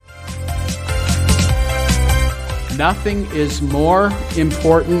Nothing is more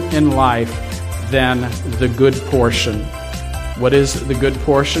important in life than the good portion. What is the good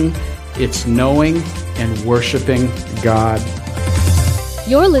portion? It's knowing and worshiping God.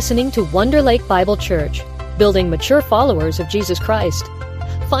 You're listening to Wonder Lake Bible Church, building mature followers of Jesus Christ.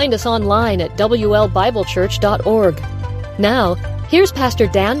 Find us online at WLBibleChurch.org. Now, here's Pastor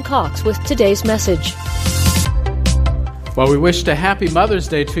Dan Cox with today's message. Well, we wished a happy Mother's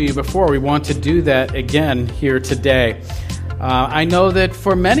Day to you before. We want to do that again here today. I know that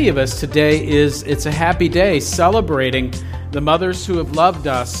for many of us today it's a happy day celebrating the mothers who have loved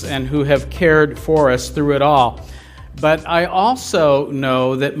us and who have cared for us through it all. But I also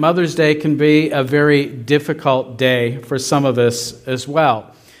know that Mother's Day can be a very difficult day for some of us as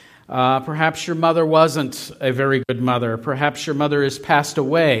well. Perhaps your mother wasn't a very good mother. Perhaps your mother has passed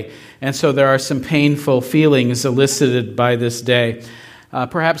away, and so there are some painful feelings elicited by this day.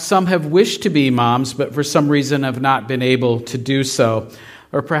 Perhaps some have wished to be moms, but for some reason have not been able to do so.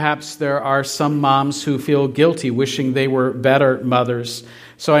 Or perhaps there are some moms who feel guilty, wishing they were better mothers.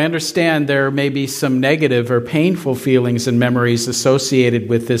 So I understand there may be some negative or painful feelings and memories associated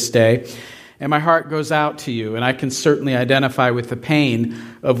with this day. And my heart goes out to you, and I can certainly identify with the pain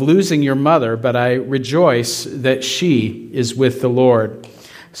of losing your mother, but I rejoice that she is with the Lord.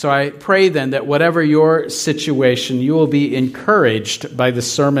 So I pray then that whatever your situation, you will be encouraged by the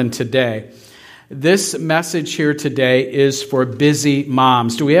sermon today. This message here today is for busy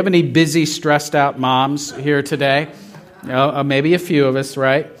moms. Do we have any busy, stressed out moms here today? Maybe a few of us,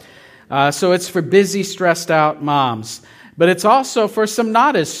 right? So it's for busy, stressed out moms. But it's also for some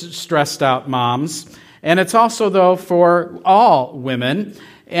not as stressed out moms. And it's also, though, for all women.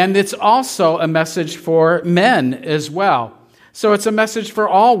 And it's also a message for men as well. So it's a message for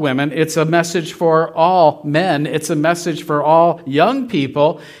all women. It's a message for all men. It's a message for all young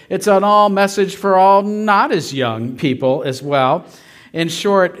people. It's an all message for all not as young people as well. In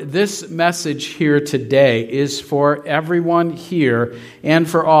short, this message here today is for everyone here and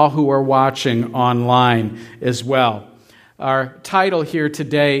for all who are watching online as well. Our title here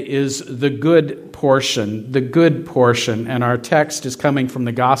today is The Good Portion, and our text is coming from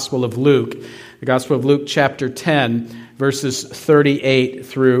the Gospel of Luke, chapter 10, verses 38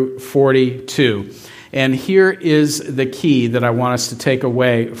 through 42. And here is the key that I want us to take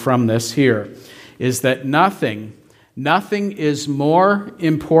away from this here, is that nothing is more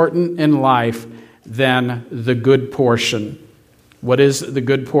important in life than the good portion. What is the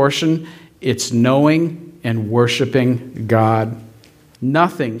good portion? It's knowing and worshiping God.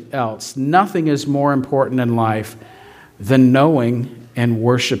 Nothing else. Nothing is more important in life than knowing and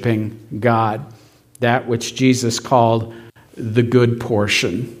worshiping God. That which Jesus called the good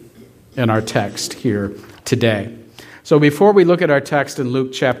portion in our text here today. So before we look at our text in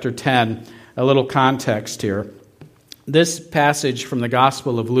Luke chapter 10, a little context here. This passage from the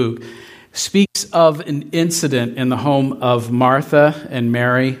Gospel of Luke speaks of an incident in the home of Martha and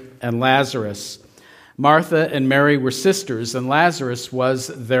Mary and Lazarus. Martha and Mary were sisters, and Lazarus was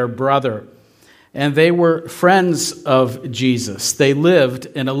their brother. And they were friends of Jesus. They lived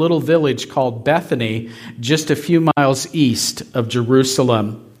in a little village called Bethany, just a few miles east of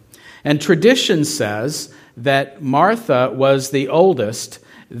Jerusalem. And tradition says that Martha was the oldest,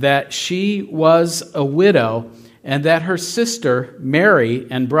 that she was a widow, and that her sister Mary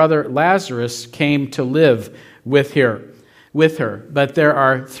and brother Lazarus came to live with her. But there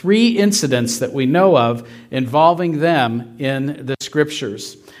are 3 incidents that we know of involving them in the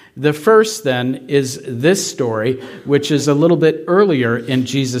Scriptures. The first, then, is this story, which is a little bit earlier in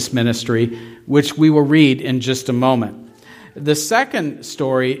Jesus' ministry, which we will read in just a moment. The second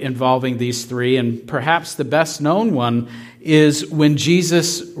story involving these 3, and perhaps the best known one, is when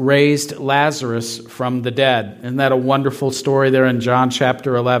Jesus raised Lazarus from the dead. Isn't that a wonderful story there in John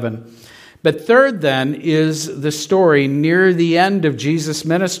chapter 11? But third, then, is the story near the end of Jesus'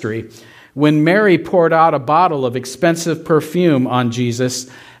 ministry, when Mary poured out a bottle of expensive perfume on Jesus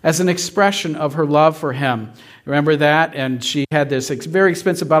as an expression of her love for him. Remember that? And she had this very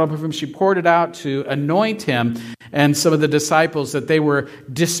expensive bottle of perfume. She poured it out to anoint him. And some of the disciples, that they were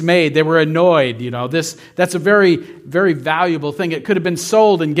dismayed. They were annoyed. That's a very, very valuable thing. It could have been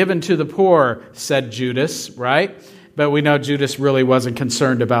sold and given to the poor, said Judas, right? But we know Judas really wasn't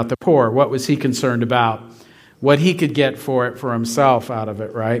concerned about the poor. What was he concerned about? What he could get for it for himself out of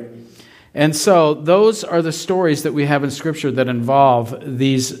it, right? And so those are the stories that we have in Scripture that involve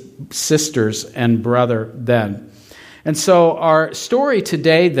these sisters and brother then. And so our story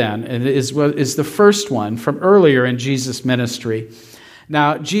today then is the first one from earlier in Jesus' ministry.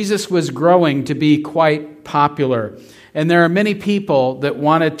 Now, Jesus was growing to be quite popular. And there are many people that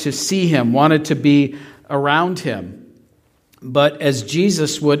wanted to see him, wanted to be around him. But as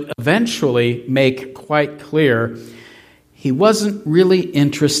Jesus would eventually make quite clear, he wasn't really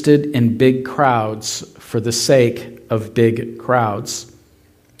interested in big crowds for the sake of big crowds.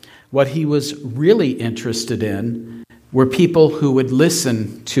 What he was really interested in were people who would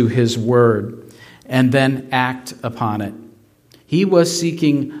listen to his word and then act upon it. He was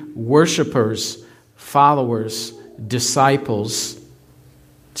seeking worshipers, followers, disciples,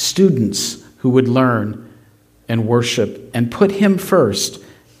 students who would learn and worship and put him first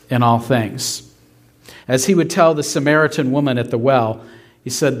in all things. As he would tell the Samaritan woman at the well, he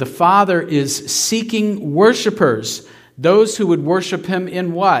said, "The Father is seeking worshipers, those who would worship him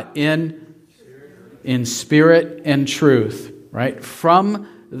in what? In spirit and truth," right? From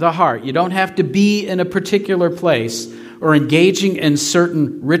the heart. You don't have to be in a particular place or engaging in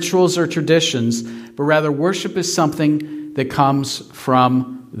certain rituals or traditions, but rather worship is something that comes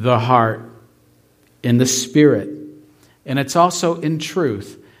from the heart, in the spirit. And it's also in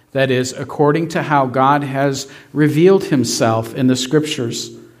truth. That is, according to how God has revealed himself in the Scriptures,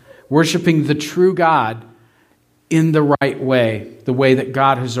 worshiping the true God in the right way, the way that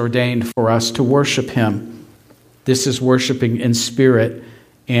God has ordained for us to worship him. This is worshiping in spirit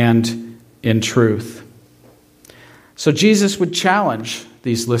and in truth. So Jesus would challenge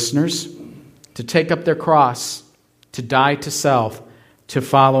these listeners to take up their cross, to die to self, to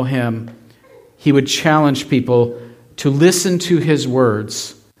follow him. He would challenge people to listen to his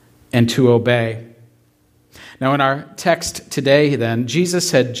words and to obey. Now, in our text today, then,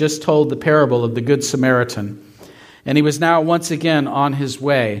 Jesus had just told the parable of the Good Samaritan, and he was now once again on his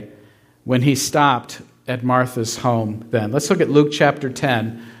way when he stopped at Martha's home then. Let's look at Luke chapter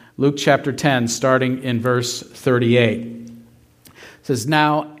 10. Luke chapter 10, starting in verse 38. It says,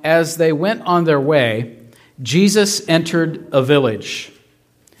 "Now, as they went on their way, Jesus entered a village,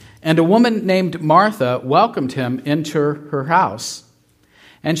 and a woman named Martha welcomed him into her house.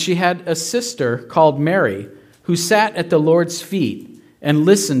 And she had a sister called Mary, who sat at the Lord's feet and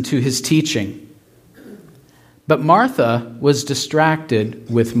listened to his teaching. But Martha was distracted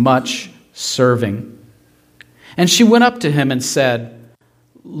with much serving. And she went up to him and said,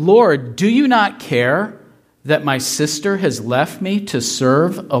 'Lord, do you not care that my sister has left me to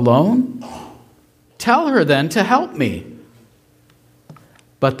serve alone? Tell her then to help me.'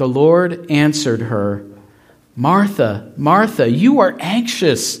 But the Lord answered her, 'Martha, Martha, you are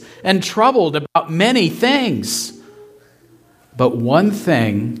anxious and troubled about many things, but one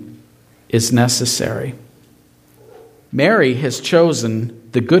thing is necessary. Mary has chosen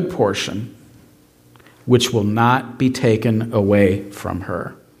the good portion, which will not be taken away from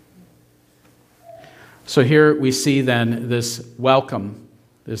her.'" So here we see then this welcome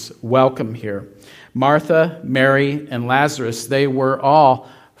here. Martha, Mary, and Lazarus, they were all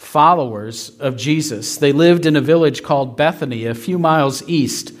followers of Jesus. They lived in a village called Bethany, a few miles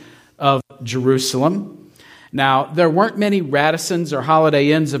east of Jerusalem. Now, there weren't many Radissons or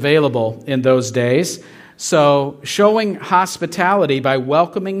Holiday Inns available in those days, so showing hospitality by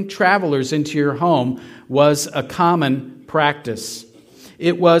welcoming travelers into your home was a common practice.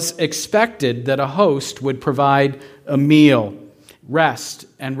 It was expected that a host would provide a meal, rest,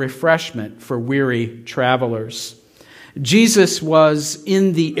 and refreshment for weary travelers. Jesus was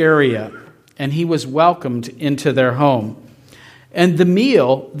in the area, and he was welcomed into their home. And the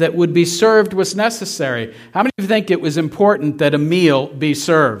meal that would be served was necessary. How many of you think it was important that a meal be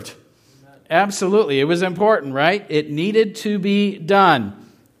served? Absolutely. It was important, right? It needed to be done.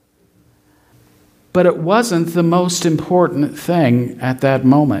 But it wasn't the most important thing at that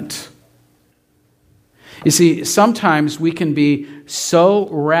moment. You see, sometimes we can be so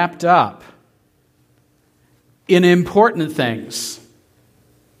wrapped up in important things,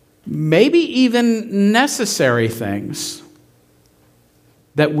 maybe even necessary things,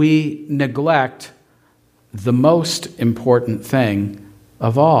 that we neglect the most important thing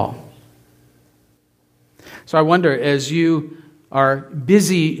of all. So I wonder, as you are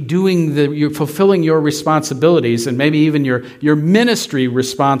busy you're fulfilling your responsibilities and maybe even your ministry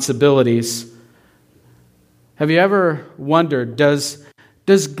responsibilities, have you ever wondered, does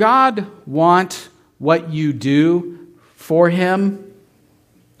God want what you do for him,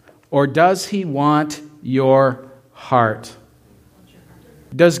 or does he want your heart?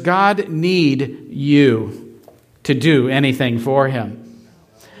 Does God need you to do anything for him?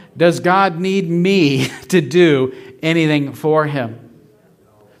 Does God need me to do anything for him?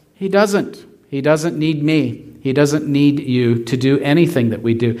 He doesn't. He doesn't need me. He doesn't need you to do anything that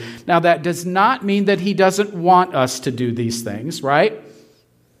we do. Now, that does not mean that he doesn't want us to do these things, right?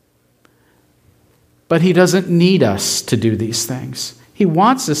 But he doesn't need us to do these things. He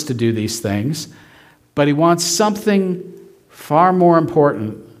wants us to do these things, But he wants something far more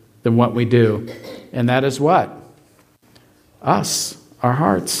important than what we do. And that is what? Us, our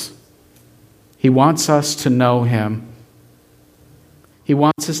hearts. He wants us to know him. He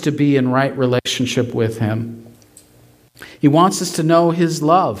wants us to be in right relationship with him. He wants us to know his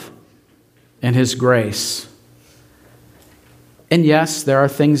love and his grace. And yes, there are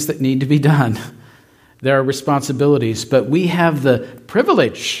things that need to be done. There are responsibilities, but we have the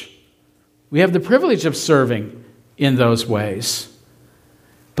privilege. We have the privilege of serving in those ways.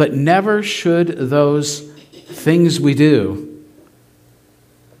 But never should those things we do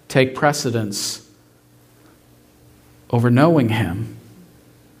take precedence over knowing him,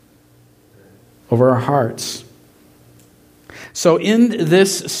 over our hearts. So in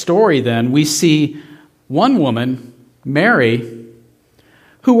this story then, we see one woman, Mary,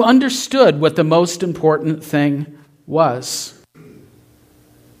 who understood what the most important thing was.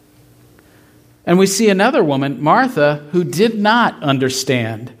 And we see another woman, Martha, who did not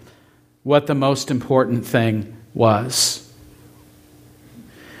understand what the most important thing was.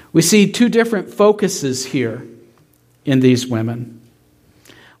 We see two different focuses here in these women.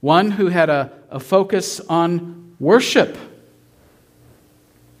 One who had a focus on worship,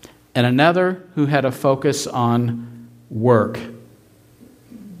 and another who had a focus on work.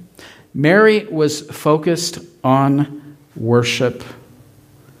 Mary was focused on worship,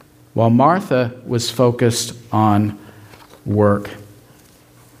 while Martha was focused on work.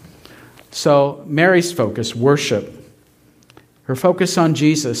 So Mary's focus, worship. Her focus on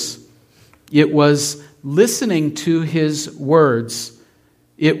Jesus, it was listening to his words.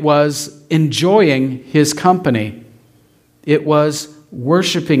 It was enjoying his company. It was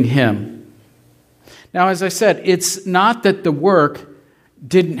worshiping him. Now, as I said, it's not that the work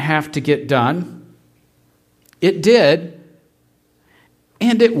didn't have to get done. It did,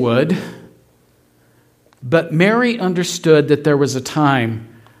 and it would. But Mary understood that there was a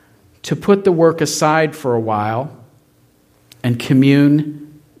time to put the work aside for a while and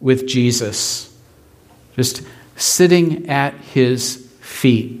commune with Jesus, just sitting at his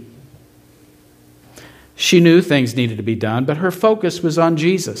feet. She knew things needed to be done, but her focus was on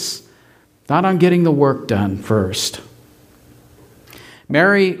Jesus, not on getting the work done first.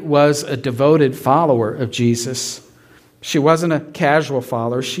 Mary was a devoted follower of Jesus. She wasn't a casual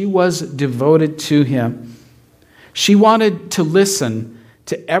follower. She was devoted to him. She wanted to listen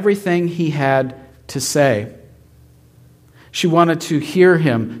to everything he had to say. She wanted to hear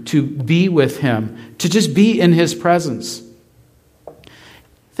him, to be with him, to just be in his presence.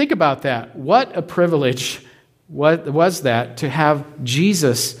 Think about that. What a privilege was that to have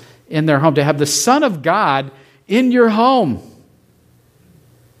Jesus in their home, to have the Son of God in your home.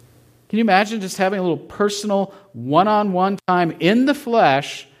 Can you imagine just having a little personal one-on-one time in the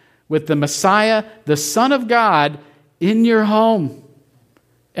flesh with the Messiah, the Son of God, in your home?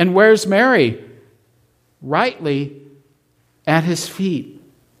 And where's Mary? Rightly at his feet,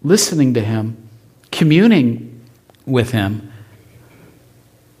 listening to him, communing with him.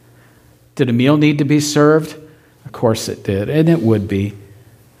 Did a meal need to be served? Of course it did, and it would be.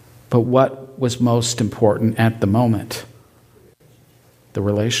 But what was most important at the moment? The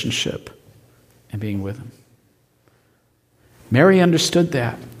relationship and being with him. Mary understood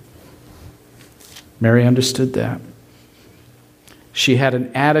that. Mary understood that. She had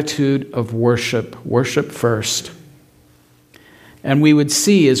an attitude of worship first. And we would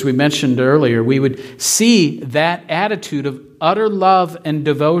see, as we mentioned earlier, we would see that attitude of utter love and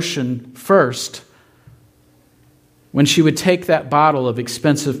devotion first when she would take that bottle of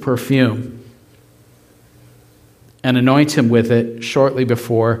expensive perfume and anoint him with it shortly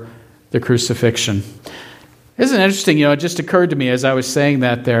before the crucifixion. Isn't it interesting? It just occurred to me as I was saying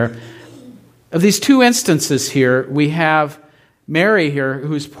that there. Of these two instances here, we have Mary here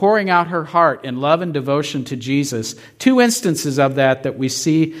who's pouring out her heart in love and devotion to Jesus. Two instances of that we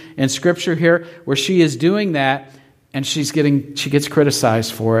see in Scripture here where she is doing that and she gets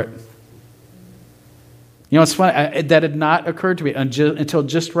criticized for it. It's funny, that had not occurred to me until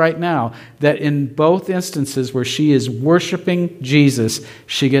just right now, that in both instances where she is worshiping Jesus,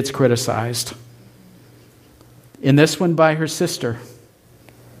 she gets criticized. In this one by her sister.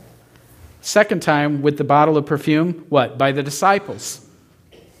 Second time with the bottle of perfume, what? By the disciples.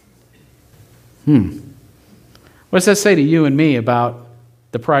 What does that say to you and me about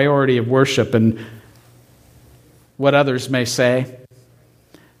the priority of worship and what others may say?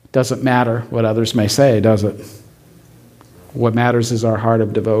 Doesn't matter what others may say, does it? What matters is our heart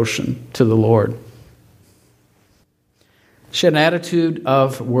of devotion to the Lord. She had an attitude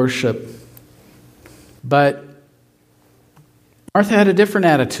of worship, but Martha had a different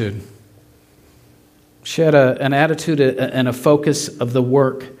attitude. She had an attitude and a focus of the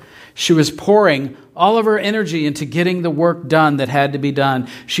work. She was pouring all of her energy into getting the work done that had to be done.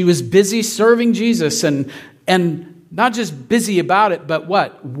 She was busy serving Jesus and not just busy about it, but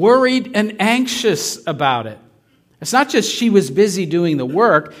what? Worried and anxious about it. It's not just she was busy doing the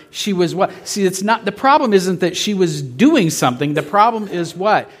work. She was what? See, it's not, the problem isn't that she was doing something. The problem is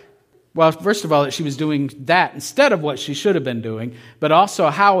what? Well, first of all, that she was doing that instead of what she should have been doing, but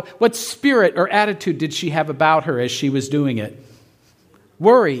also what spirit or attitude did she have about her as she was doing it?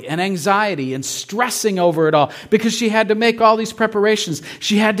 Worry and anxiety and stressing over it all because she had to make all these preparations.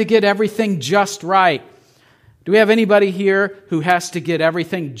 She had to get everything just right. Do we have anybody here who has to get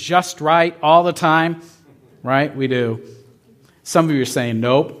everything just right all the time? Right? We do. Some of you are saying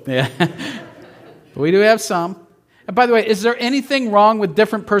nope. Yeah. But we do have some. And by the way, is there anything wrong with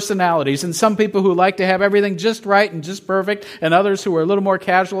different personalities? And some people who like to have everything just right and just perfect, and others who are a little more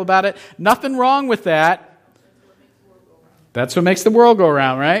casual about it. Nothing wrong with that. That's what makes the world go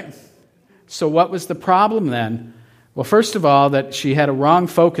around, right? So what was the problem then? Well, first of all, that she had a wrong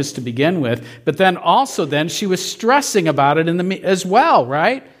focus to begin with, but then also she was stressing about it as well,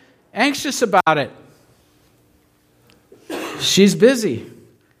 right? Anxious about it. She's busy.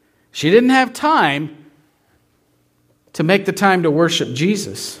 She didn't have time to make the time to worship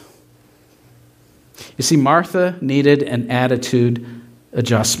Jesus. You see, Martha needed an attitude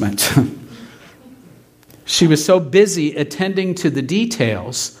adjustment. She was so busy attending to the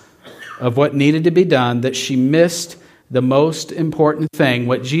details of what needed to be done that she missed the most important thing,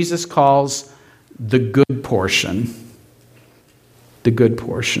 what Jesus calls the good portion. The good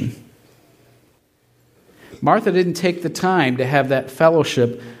portion. Martha didn't take the time to have that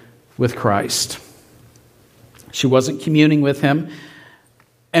fellowship with Christ. She wasn't communing with him.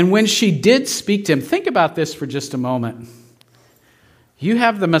 And when she did speak to him, think about this for just a moment. You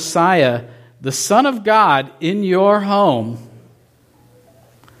have the Messiah, the Son of God, in your home,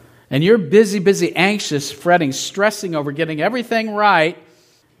 and you're busy, anxious, fretting, stressing over getting everything right.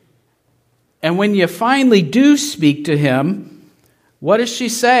 And when you finally do speak to him, what does she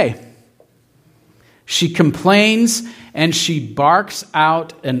say? She complains and she barks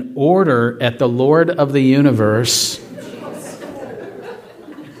out an order at the Lord of the universe.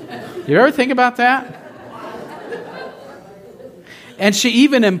 You ever think about that? And she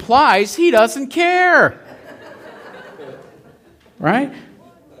even implies he doesn't care. Right?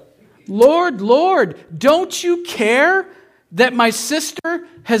 Lord, don't you care that my sister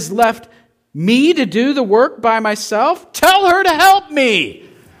has left me to do the work by myself? Tell her to help me.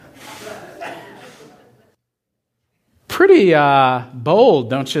 Pretty bold,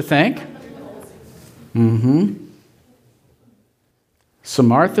 don't you think? Mm-hmm. So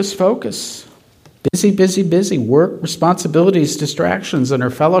Martha's focus. Busy. Work, responsibilities, distractions, and her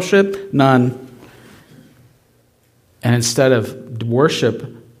fellowship, none. And instead of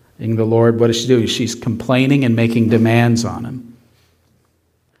worshiping the Lord, what does she do? She's complaining and making demands on him.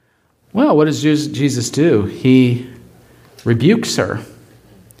 Well, what does Jesus do? He rebukes her.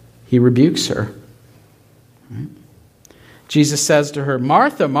 Jesus says to her,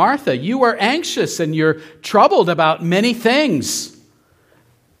 Martha, Martha, you are anxious and you're troubled about many things.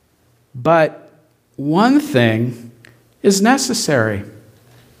 But one thing is necessary.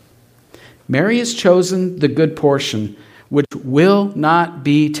 Mary has chosen the good portion, which will not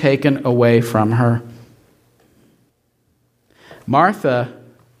be taken away from her. Martha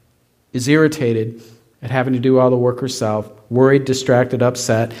is irritated at having to do all the work herself, worried, distracted,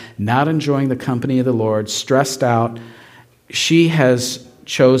 upset, not enjoying the company of the Lord, stressed out. She has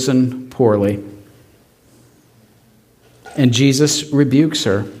chosen poorly. And Jesus rebukes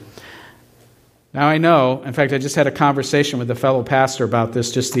her. Now I know, in fact, I just had a conversation with a fellow pastor about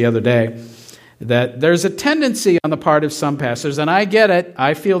this just the other day, that there's a tendency on the part of some pastors, and I get it,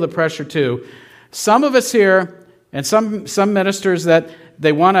 I feel the pressure too. Some of us here, and some ministers, that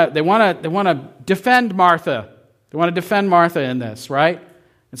they want to defend Martha. They want to defend Martha in this, right?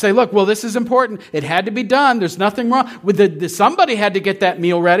 And say, look, well, this is important. It had to be done. There's nothing wrong. Somebody had to get that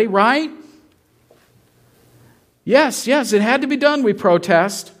meal ready, right? Yes, it had to be done, we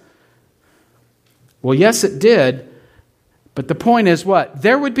protest. Well, yes, it did. But the point is what?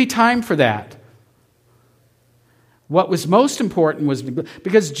 There would be time for that. What was most important was,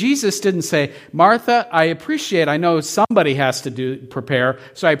 because Jesus didn't say, Martha, I know somebody has to prepare,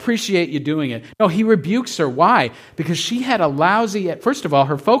 so I appreciate you doing it. No, he rebukes her. Why? Because she had a lousy, first of all,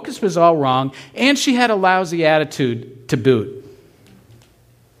 her focus was all wrong, and she had a lousy attitude to boot.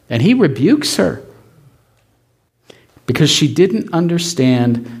 And he rebukes her because she didn't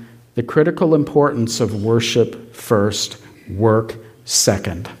understand the critical importance of worship first, work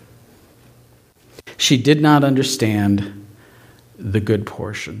second. She did not understand the good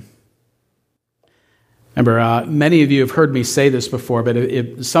portion. Remember, many of you have heard me say this before, but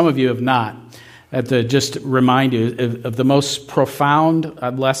if some of you have not, I have to just remind you of the most profound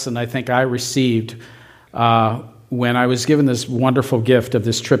lesson I think I received when I was given this wonderful gift of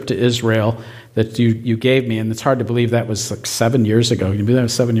this trip to Israel that you gave me, and it's hard to believe that was like 7 years ago. Can you believe that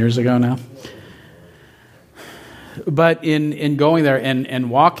was 7 years ago now? But in going there and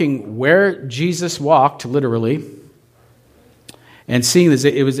walking where Jesus walked, literally, and seeing this,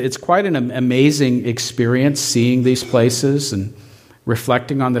 it's quite an amazing experience seeing these places and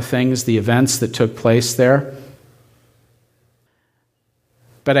reflecting on the things, the events that took place there.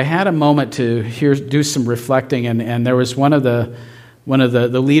 But I had a moment to do some reflecting, and there was one of the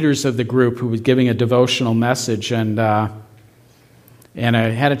leaders of the group who was giving a devotional message, and I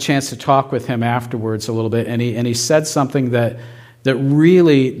had a chance to talk with him afterwards a little bit, and he said something that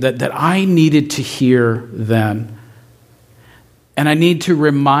really that I needed to hear then. And I need to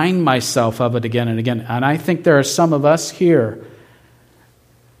remind myself of it again and again. And I think there are some of us here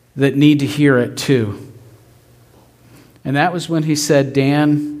that need to hear it too. And that was when he said,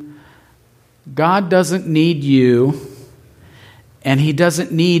 Dan, God doesn't need you, and he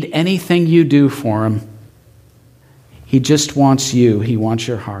doesn't need anything you do for him. He just wants you. He wants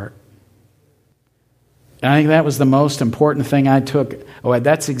your heart. And I think that was the most important thing I took. Oh,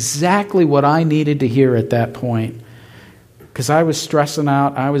 that's exactly what I needed to hear at that point. Because I was stressing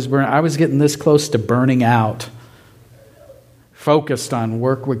out. I was getting this close to burning out. Focused on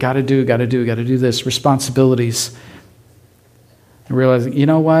work. We got to do this. Responsibilities. And realizing, you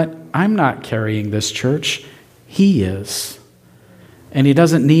know what? I'm not carrying this church. He is. And he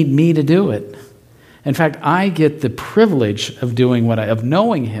doesn't need me to do it. In fact, I get the privilege of of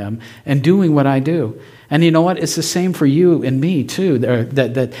knowing him and doing what I do. And you know what? It's the same for you and me too.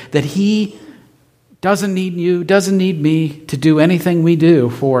 That he doesn't need you, doesn't need me to do anything we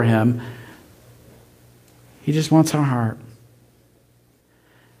do for him. He just wants our heart.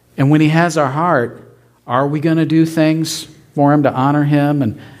 And when he has our heart, are we going to do things for him to honor him?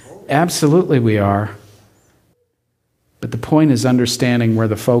 And absolutely we are. But the point is understanding where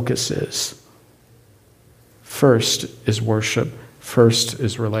the focus is. First is worship. First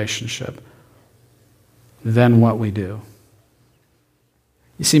is relationship. Then what we do.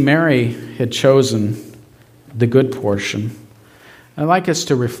 You see, Mary had chosen the good portion. I'd like us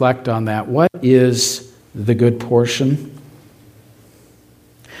to reflect on that. What is the good portion?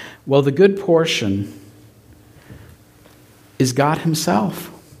 Well, the good portion is God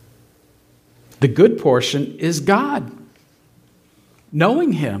himself. The good portion is God,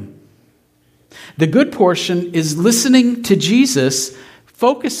 knowing him. The good portion is listening to Jesus,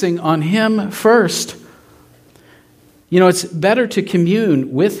 focusing on him first. You know, it's better to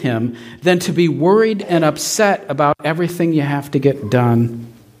commune with him than to be worried and upset about everything you have to get done.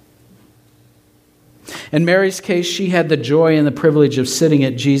 In Mary's case, she had the joy and the privilege of sitting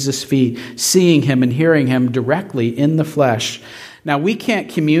at Jesus' feet, seeing him and hearing him directly in the flesh. Now, we can't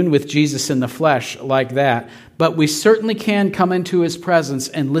commune with Jesus in the flesh like that, but we certainly can come into his presence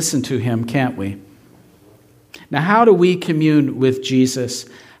and listen to him, can't we? Now, how do we commune with Jesus?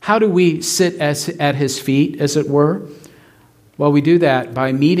 How do we sit at his feet, as it were? Well, we do that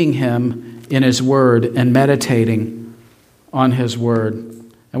by meeting him in his word and meditating on his word.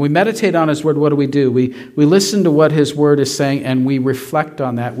 And we meditate on his word. What do? We listen to what his word is saying, and we reflect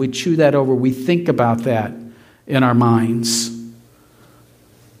on that. We chew that over. We think about that in our minds,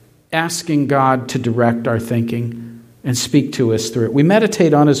 asking God to direct our thinking and speak to us through it. We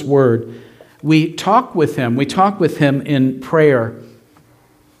meditate on his word. We talk with him. We talk with him in prayer.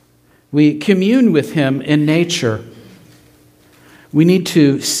 We commune with him in nature. We need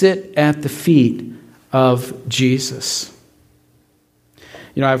to sit at the feet of Jesus.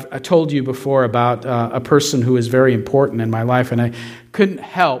 You know, I told you before about a person who is very important in my life, and I couldn't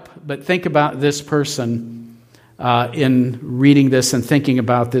help but think about this person in reading this and thinking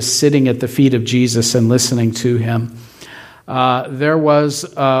about this, sitting at the feet of Jesus and listening to him. There was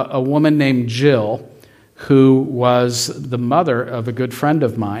a woman named Jill who was the mother of a good friend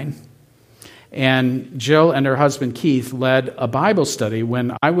of mine. And Jill and her husband Keith led a Bible study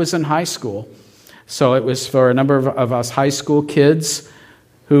when I was in high school. So it was for a number of us high school kids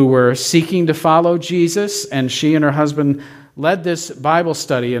who were seeking to follow Jesus, and she and her husband led this Bible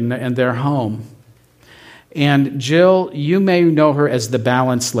study in their home. And Jill, you may know her as the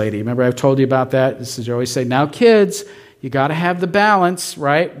balance lady. Remember I've told you about that? This is, I always say, now kids, you got to have the balance,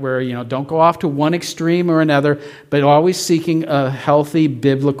 right? Where, don't go off to one extreme or another, but always seeking a healthy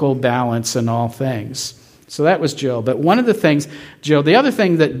biblical balance in all things. So that was Jill. But one of the things, the other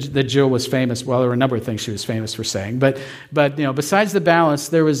thing that Jill was famous, well, there were a number of things she was famous for saying, but besides the balance,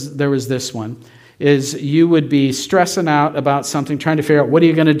 there was this one, is you would be stressing out about something, trying to figure out what are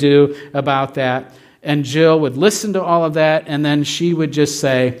you going to do about that, and Jill would listen to all of that, and then she would just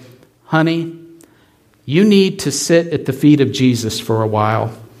say, honey, you need to sit at the feet of Jesus for a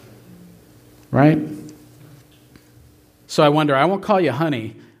while, right? So I wonder, I won't call you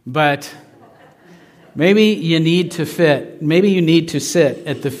honey, but maybe you need to sit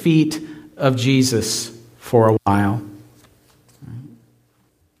at the feet of Jesus for a while.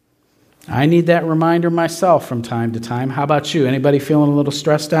 I need that reminder myself from time to time. How about you? Anybody feeling a little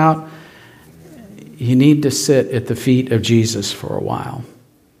stressed out? You need to sit at the feet of Jesus for a while.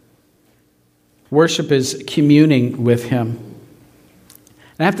 Worship is communing with Him.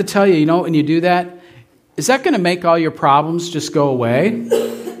 And I have to tell you, when you do that, is that going to make all your problems just go away?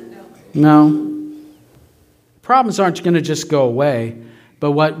 No. Problems aren't going to just go away,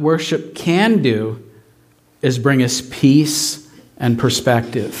 but what worship can do is bring us peace and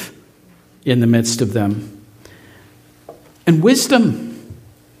perspective in the midst of them. And wisdom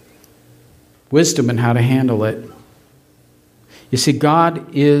in how to handle it. You see,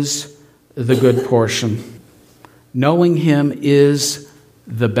 God is the good portion. Knowing Him is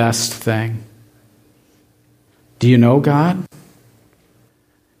the best thing. Do you know God?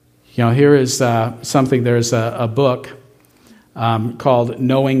 Here is something, there's a book called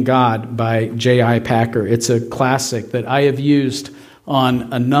Knowing God by J.I. Packer. It's a classic that I have used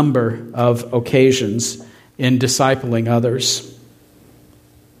on a number of occasions in discipling others.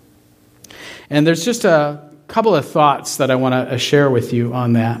 And there's just a couple of thoughts that I want to share with you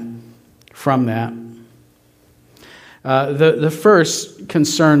on that, from that. The first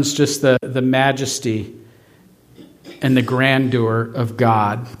concerns just the majesty and the grandeur of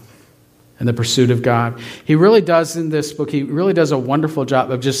God and the pursuit of God. He really does in this book, he really does a wonderful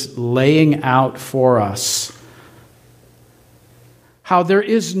job of just laying out for us how there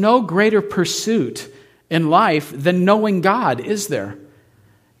is no greater pursuit in life than knowing God, is there?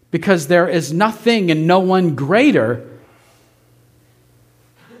 Because there is nothing and no one greater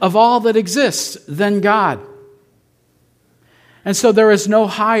of all that exists than God. And so there is no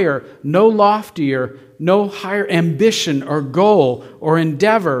higher, no loftier, no higher ambition or goal or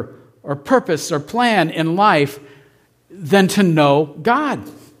endeavor or purpose or plan in life than to know God.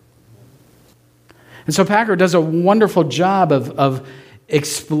 And so Packer does a wonderful job of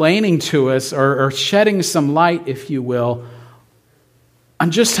explaining to us or shedding some light, if you will,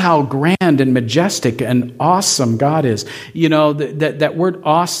 on just how grand and majestic and awesome God is. That word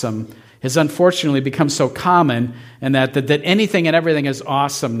awesome has unfortunately become so common, and that anything and everything is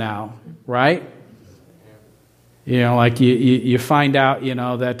awesome now, right? Like you find out,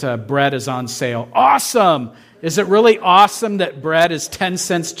 that bread is on sale. Awesome! Is it really awesome that bread is 10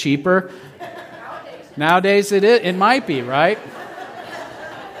 cents cheaper? Nowadays it is. It might be, right?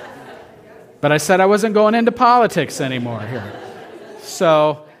 But I said I wasn't going into politics anymore here.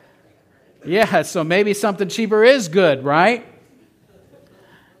 So maybe something cheaper is good, right?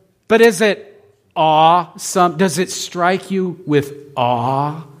 But is it awesome? Does it strike you with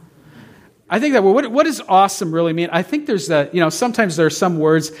awe? I think that, what does awesome really mean? I think there's sometimes there are some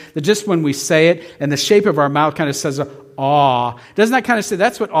words that just when we say it and the shape of our mouth kind of says awe. Doesn't that kind of say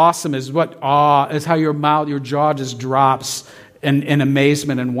that's what awesome is? What awe is, how your jaw just drops in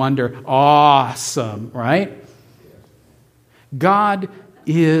amazement and wonder. Awesome, right? God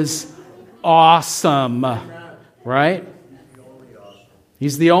is awesome, right?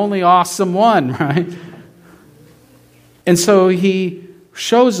 He's the only awesome one, right? And so He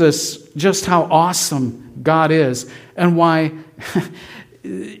shows us just how awesome God is and why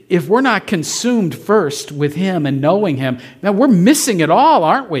if we're not consumed first with Him and knowing Him, now we're missing it all,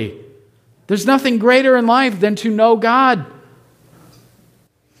 aren't we? There's nothing greater in life than to know God.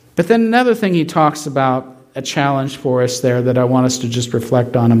 But then another thing he talks about, a challenge for us there that I want us to just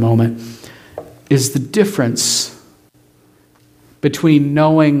reflect on a moment, is the difference between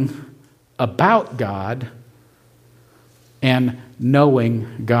knowing about God and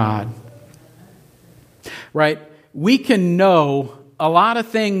knowing God. Right? We can know a lot of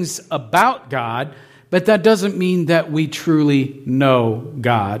things about God, but that doesn't mean that we truly know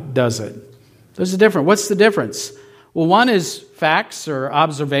God, does it? There's a difference. What's the difference? Well, one is facts or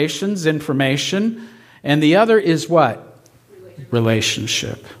observations, information, and the other is what?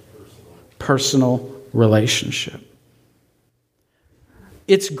 Relationship. Personal relationship.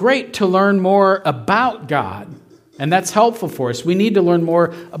 It's great to learn more about God, and that's helpful for us. We need to learn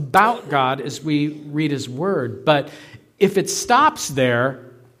more about God as we read His Word. But if it stops there,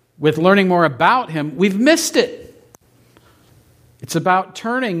 with learning more about him, we've missed it. It's about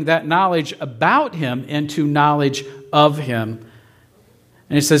turning that knowledge about him into knowledge of him.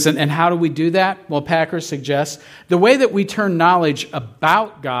 And he says, and how do we do that? Well, Packer suggests the way that we turn knowledge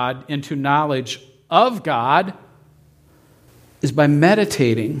about God into knowledge of God is by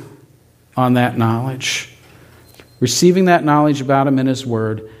meditating on that knowledge, receiving that knowledge about him in his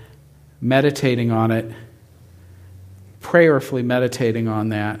word, meditating on it, prayerfully meditating on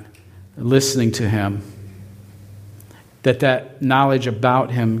that, listening to him, that knowledge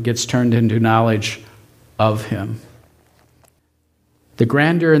about him gets turned into knowledge of him. The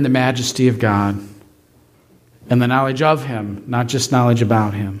grandeur and the majesty of God and the knowledge of him, not just knowledge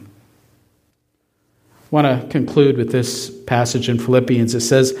about him. I want to conclude with this passage in Philippians. It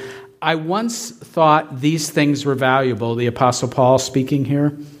says, I once thought these things were valuable, the Apostle Paul speaking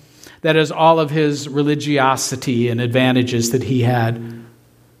here. That is, all of his religiosity and advantages that he had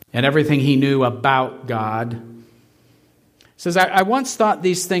and everything he knew about God. It says, I once thought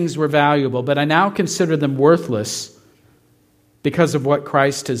these things were valuable, but I now consider them worthless because of what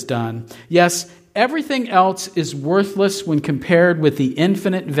Christ has done. Yes, everything else is worthless when compared with the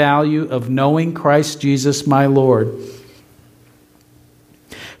infinite value of knowing Christ Jesus my Lord.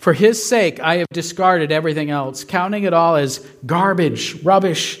 For his sake, I have discarded everything else, counting it all as garbage,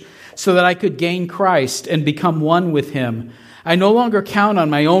 rubbish, so that I could gain Christ and become one with him. I no longer count on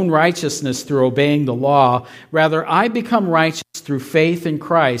my own righteousness through obeying the law. Rather, I become righteous through faith in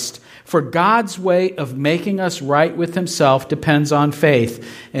Christ. For God's way of making us right with himself depends on faith.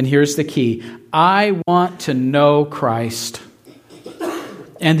 And here's the key. I want to know Christ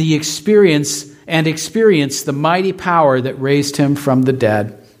and experience the mighty power that raised him from the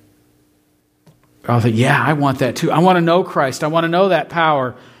dead. I thought, yeah, I want that too. I want to know Christ. I want to know that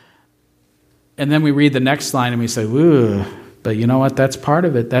power. And then we read the next line and we say, ooh, but you know what? That's part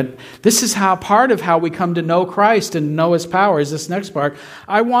of it. This is part of how we come to know Christ and know his power is this next part.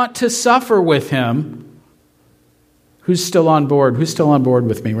 I want to suffer with him. Who's still on board? Who's still on board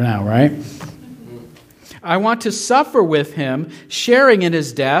with me now, right? I want to suffer with him, sharing in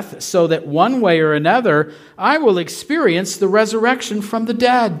his death, so that one way or another, I will experience the resurrection from the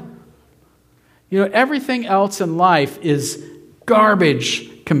dead. You know, everything else in life is garbage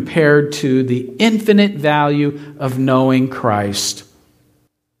compared to the infinite value of knowing Christ.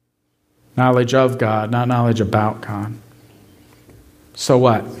 Knowledge of God, not knowledge about God. So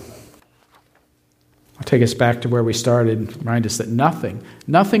what? I'll take us back to where we started and remind us that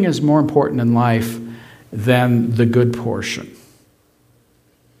nothing is more important in life than the good portion.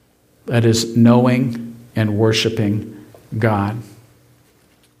 That is knowing and worshiping God.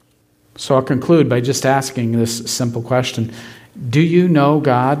 So I'll conclude by just asking this simple question. Do you know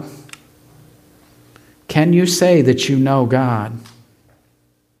God? Can you say that you know God?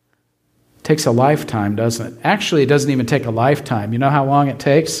 It takes a lifetime, doesn't it? Actually, it doesn't even take a lifetime. You know how long it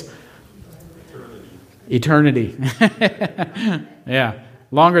takes? Eternity. Yeah,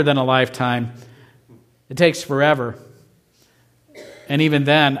 longer than a lifetime. It takes forever. And even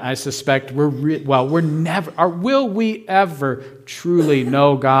then, I suspect will we ever truly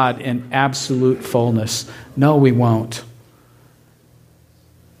know God in absolute fullness? No, we won't.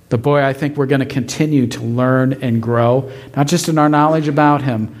 But boy, I think we're going to continue to learn and grow, not just in our knowledge about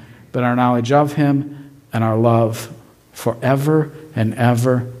him, but our knowledge of him and our love forever and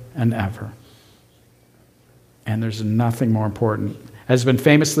ever and ever. And there's nothing more important. As has been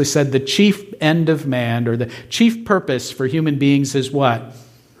famously said, the chief end of man, or the chief purpose for human beings is what?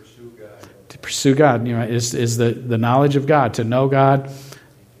 Pursue God. To pursue God, is the knowledge of God, to know God,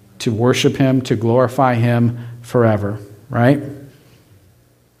 to worship him, to glorify him forever, right?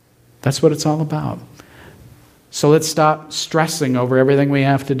 That's what it's all about. So let's stop stressing over everything we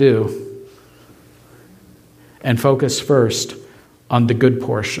have to do and focus first on the good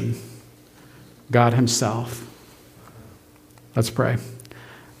portion, God himself. Let's pray.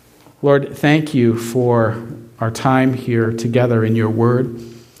 Lord, thank you for our time here together in your word.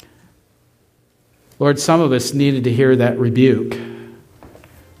 Lord, some of us needed to hear that rebuke,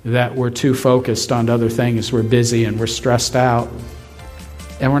 that we're too focused on other things, we're busy and we're stressed out,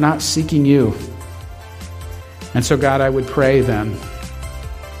 and we're not seeking you. And so, God, I would pray then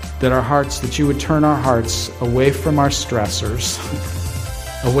that you would turn our hearts away from our stressors,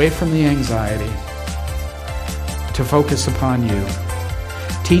 away from the anxiety, to focus upon you.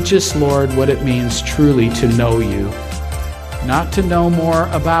 Teach us, Lord, what it means truly to know you. Not to know more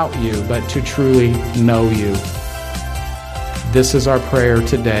about you, but to truly know you. This is our prayer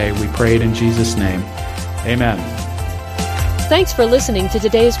today. We pray it in Jesus' name. Amen. Thanks for listening to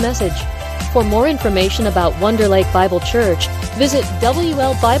today's message. For more information about Wonder Lake Bible Church, visit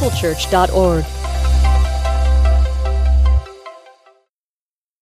WLBibleChurch.org.